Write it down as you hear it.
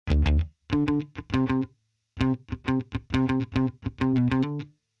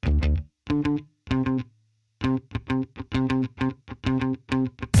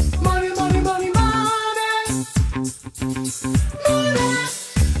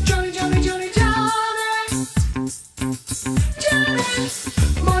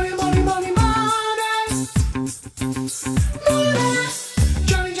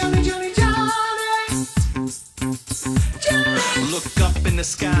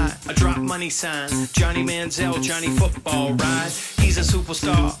high, a drop money sign. Johnny Manziel, Johnny Football, right? He's a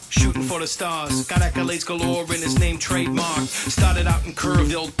superstar, shooting for the stars. Got accolades galore in his name trademark. Started out in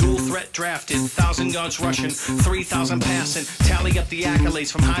Kerrville, dual threat drafted. 1,000 yards rushing, 3,000 passing. Tally up the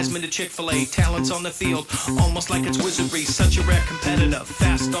accolades from Heisman to Chick-fil-A. Talents on the field, almost like it's wizardry. Such a rare competitor,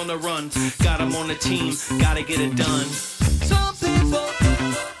 fast on the run. Got him on the team, gotta get it done. Some people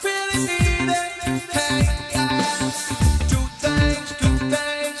really need it. Hey, yeah. Do things, good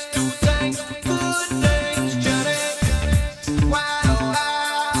things, Johnny.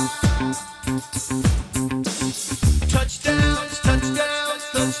 Wow. Touchdowns, touchdowns,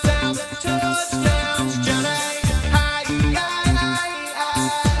 touchdowns, touchdowns, Johnny. Hey,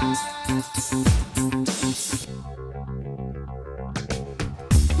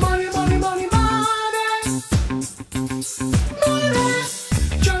 money, money, money, money.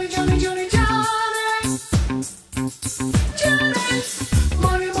 Johnny, Johnny, Johnny, Johnny. Johnny.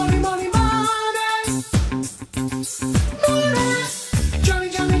 Money, money, money, money. Money. Johnny,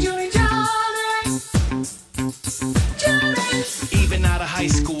 Johnny, Johnny, Johnny. Johnny. Even out of high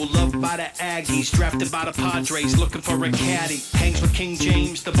school, loved by the Aggies, drafted by the Padres, looking for a caddy. Hangs with King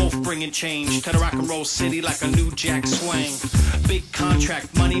James, they're both bringing change to the rock and roll city like a new jack swing. Big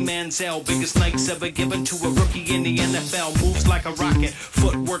contract, Money Manziel, biggest Nikes ever given to a rookie in the NFL. Moves like a rocket,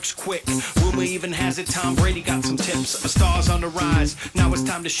 footwork's quick. Rumor even has it Tom Brady got some tips. A star's on the rise, now it's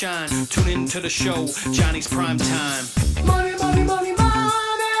time to shine. Tune in to the show, Johnny's Prime Time. Money, money, money,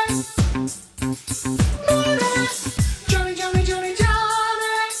 money. Money. Johnny, Johnny, Johnny,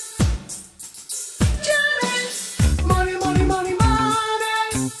 Johnny. Johnny. Money, money, money,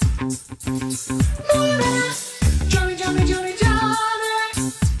 money. Money. Johnny, Johnny, Johnny, Johnny.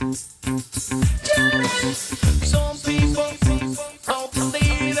 Johnny. Some people don't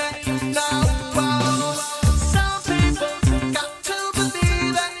believe it. No. Some people got to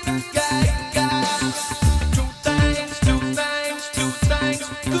believe it. Yeah, yeah. Do things, good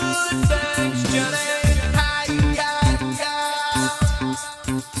things, Johnny. Hey, yeah, yeah.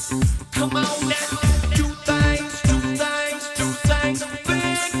 Come on now. Do things,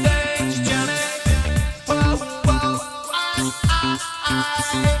 big things, Johnny. Whoa, whoa,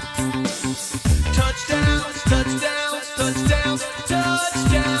 touchdowns, touchdowns, touchdowns,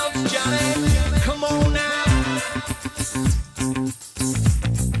 touchdowns, Johnny. Come on now.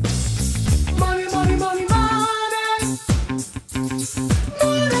 Money, money, money, money.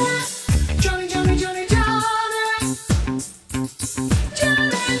 Money. Johnny, Johnny, Johnny.